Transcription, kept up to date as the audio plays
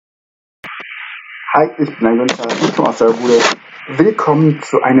Hi, ich bin ein Günther aus der Bude. Willkommen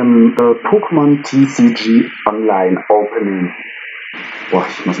zu einem Pokémon TCG Online Opening. Boah,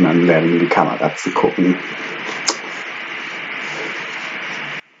 ich muss mal lernen, in die Kamera zu gucken.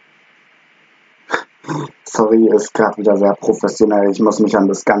 Sorry, ist gerade wieder sehr professionell. Ich muss mich an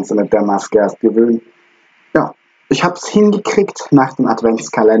das Ganze mit der Maske erst gewöhnen. Ja, ich habe es hingekriegt, nach dem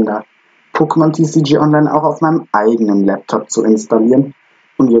Adventskalender Pokémon TCG Online auch auf meinem eigenen Laptop zu installieren.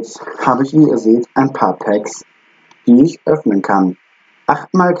 Und jetzt habe ich, wie ihr seht, ein paar Packs, die ich öffnen kann.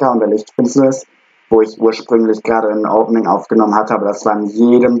 8-mal Grau in der Lichtfinsternis, wo ich ursprünglich gerade ein Opening aufgenommen hatte, aber das war in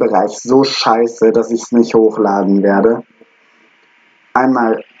jedem Bereich so scheiße, dass ich es nicht hochladen werde.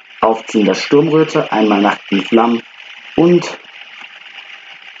 Einmal Aufziehen der Sturmröte, einmal Nacht in Flammen und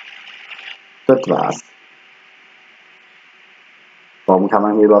das war's. Warum kann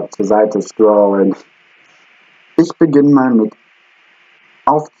man hier überhaupt zur Seite scrollen? Ich beginne mal mit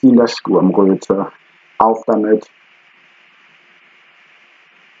Aufziehen der Sturmröte. Auf damit.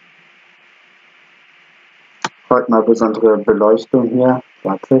 Heute mal besondere Beleuchtung hier.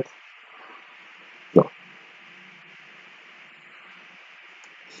 Wartet. So.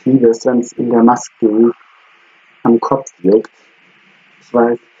 Ich liebe es, wenn es in der Maske am Kopf liegt. Ich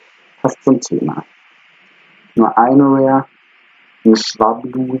weiß, passt zum Thema. Nur eine Rare, ein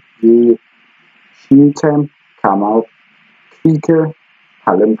Schwablu je Schnietem, Kamau, Quieke,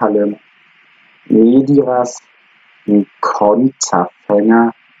 Palim, Mediras, ein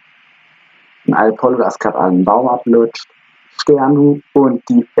Konterfänger, ein Alpollo, das gerade einen Baum ablutscht, Sternu und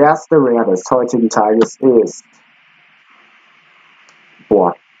die erste Rare des heutigen Tages ist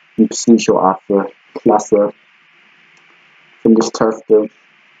ein Psychoaffe. Klasse. Finde ich töfte.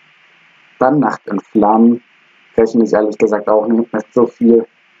 Dann Nacht in Flammen. Rechne ich ehrlich gesagt auch nicht mit so viel.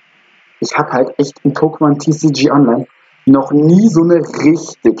 Ich habe halt echt in Pokémon TCG Online noch nie so eine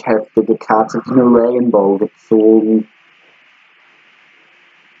richtig heftige Karte wie eine Rainbow gezogen.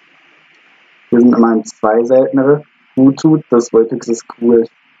 Hier sind immerhin 2 seltenere. Bluetooth, das Voltix ist cool.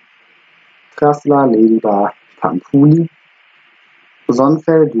 Trassler, Ladybar, Pampuli,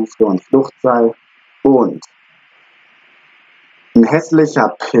 Sonnenfell, Dufte und Fluchtseil und ein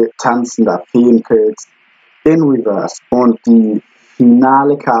hässlicher tanzender Feenpilz in Reverse. Und die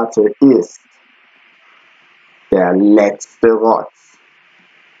finale Karte ist der letzte Rotz.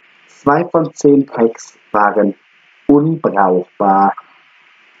 2 von 10 Packs waren unbrauchbar.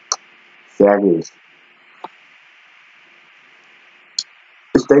 Sehr gut.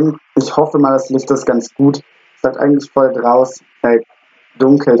 Ich hoffe mal, das Licht ist ganz gut. Es ist eigentlich voll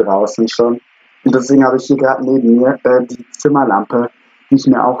dunkel draußen schon. Und deswegen habe ich hier gerade neben mir die Zimmerlampe, die ich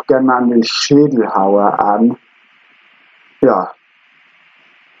mir auch gerne mal an den Schädel haue an. Ja.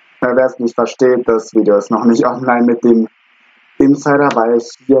 Wer es nicht versteht, das Video ist noch nicht online mit dem Insider, weil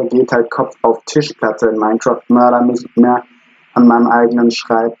hier geht halt Kopf auf Tischplatte in Minecraft Mörder nicht mehr an meinem eigenen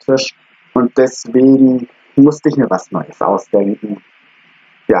Schreibtisch. Und deswegen musste ich mir was Neues ausdenken.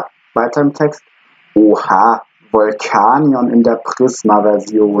 Ja, weiter im Text. Oha, Volcanion in der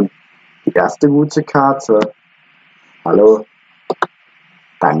Prisma-Version. Die erste gute Karte. Hallo.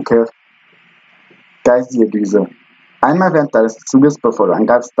 Danke. Geysir-Düse. Einmal während deines Zuges, bevor du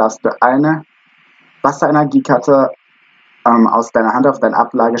angreifst, darfst du eine Wasserenergiekarte aus deiner Hand auf deinen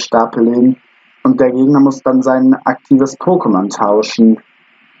Ablagestapel legen und der Gegner muss dann sein aktives Pokémon tauschen.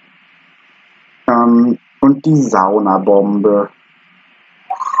 Und die Saunabombe.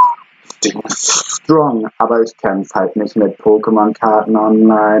 Das Ding ist strong, aber ich kämpfe halt nicht mit Pokémon-Karten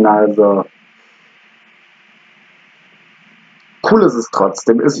online, also. Cool ist es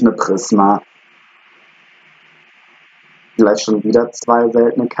trotzdem, ist eine Prisma. Vielleicht schon wieder 2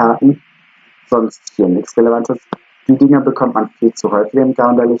 seltene Karten, sonst hier nichts Relevantes. Die Dinger bekommt man viel zu häufig im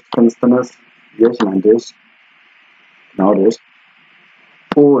Grau der Lichtfinsternis. Hier, ich meine dich. Genau dich.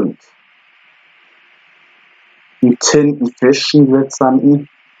 Und einen Tintenfisch, einen glitzernden.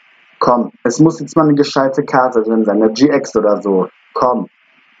 Komm, es muss jetzt mal eine gescheite Karte drin sein, eine GX oder so. Komm.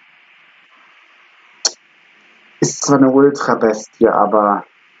 Ist zwar eine Ultra-Bestie, aber.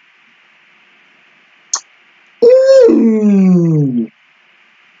 Okay.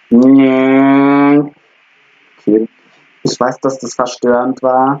 Ich weiß, dass das verstörend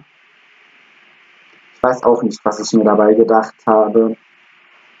war. Ich weiß auch nicht, was ich mir dabei gedacht habe.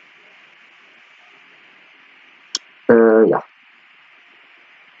 Ja.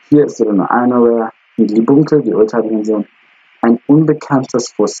 Hier ist wieder nur eine Rare. Die Bunkel, die Ultradimension. Ein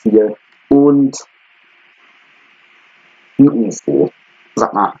unbekanntes Fossil und ein UFO.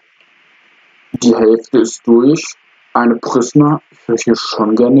 Sag mal, die Hälfte ist durch. Eine Prisma. Ich würde hier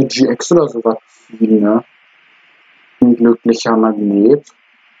schon gerne GX oder sowas ziehen, ne? Ein glücklicher Magnet.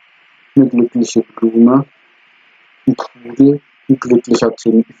 eine glückliche Blume, ein Pudel, ein glücklicher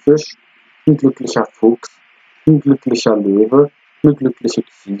Tintenfisch, ein glücklicher Fuchs, ein glücklicher Löwe, eine glückliche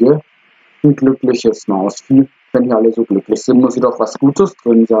Ziege, ein glückliches Mausvieh. Wenn die alle so glücklich sind, muss hier doch was Gutes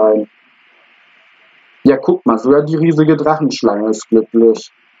drin sein. Ja, guck mal, sogar die riesige Drachenschlange ist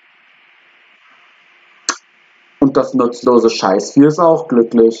glücklich. Und das nutzlose Scheißvieh ist auch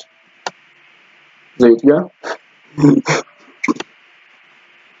glücklich. Seht ihr?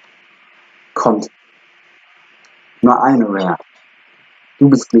 Kommt. Nur eine Rare. Du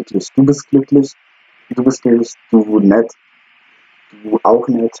bist glücklich, du bist glücklich, du bist glücklich, du nett, du auch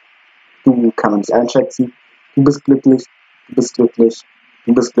nett, du kann man nicht einschätzen, du bist glücklich, du bist glücklich,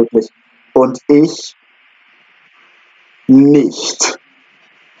 du bist glücklich und ich nicht.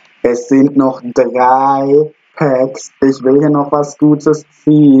 Es sind noch 3 Packs. Ich will hier noch was Gutes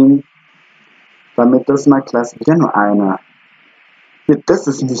ziehen, damit das mal klasse. Ja, nur einer. Das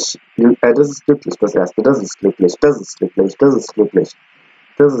ist nicht, das ist glücklich, das erste. Das ist glücklich, das ist glücklich, das ist glücklich,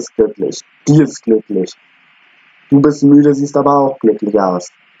 das ist glücklich, die ist glücklich. Du bist müde, siehst aber auch glücklich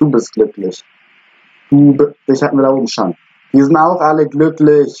aus. Du bist glücklich. Dich hatten wir da oben schon. Wir sind auch alle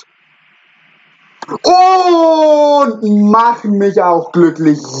glücklich. Und machen mich auch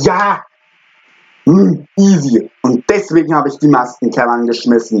glücklich. Ja. Easy. Und deswegen habe ich die Maskenkerne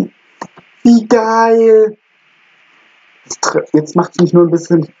angeschmissen. Wie geil. Jetzt macht es mich nur ein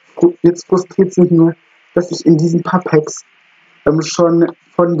bisschen, jetzt frustriert es mich nur, dass ich in diesen paar Packs schon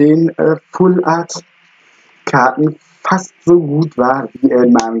von den Full Art Karten fast so gut war wie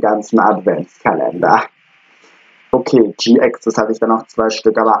in meinem ganzen Adventskalender. Okay, GXs hatte ich dann noch 2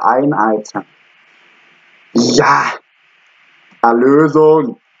 Stück, aber ein Item. Ja!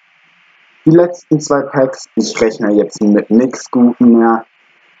 Erlösung! Die letzten 2 Packs, ich rechne jetzt mit nichts Gutem mehr.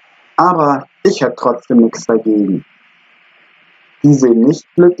 Aber ich habe trotzdem nichts dagegen. Die sehen nicht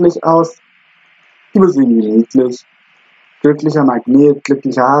glücklich aus. Die sehen niedlich. Glücklicher Magnet,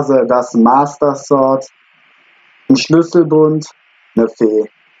 glücklicher Hase, das Master Sword, ein Schlüsselbund, eine Fee,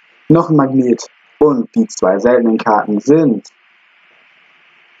 noch ein Magnet und die 2 seltenen Karten sind.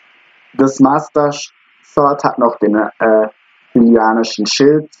 Das Master Sword hat noch den hylianischen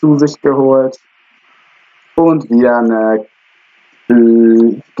Schild zu sich geholt und wieder eine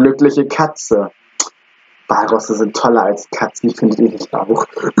glückliche Katze. Walrosse sind toller als Katzen, findet ihr nicht auch?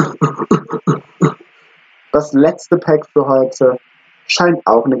 Das letzte Pack für heute scheint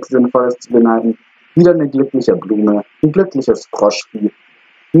auch nichts Sinnvolles zu beneiden. Wieder eine glückliche Blume, ein glückliches Froschvieh,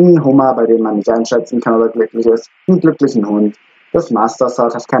 ein Hummer, bei dem man nicht einschätzen kann, ob er glücklich ist, einen glücklichen Hund. Das Master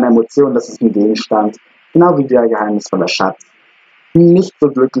Sword hat keine Emotion, das ist ein Gegenstand, genau wie der geheimnisvolle Schatz. Ein nicht so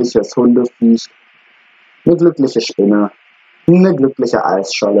glückliches Hundeviech, eine glückliche Spinne, eine glückliche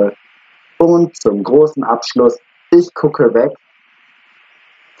Eisscholle. Und zum großen Abschluss, ich gucke weg.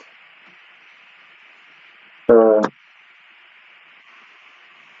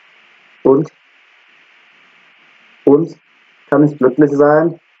 Und kann ich glücklich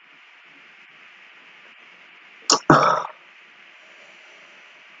sein?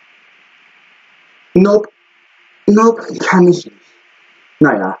 Nope, kann ich nicht.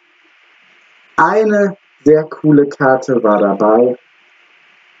 Naja, eine sehr coole Karte war dabei.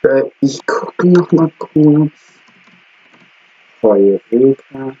 Ich gucke noch mal kurz.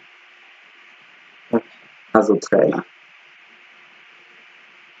 Heureka. Also Trainer.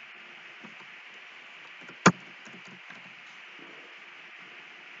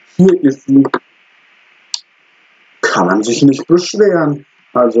 Hier ist sie. Kann man sich nicht beschweren.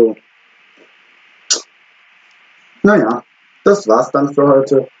 Also, naja, das war's dann für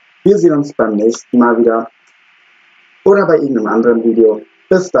heute. Wir sehen uns beim nächsten Mal wieder. Oder bei irgendeinem anderen Video.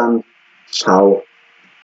 Bis dann. Ciao.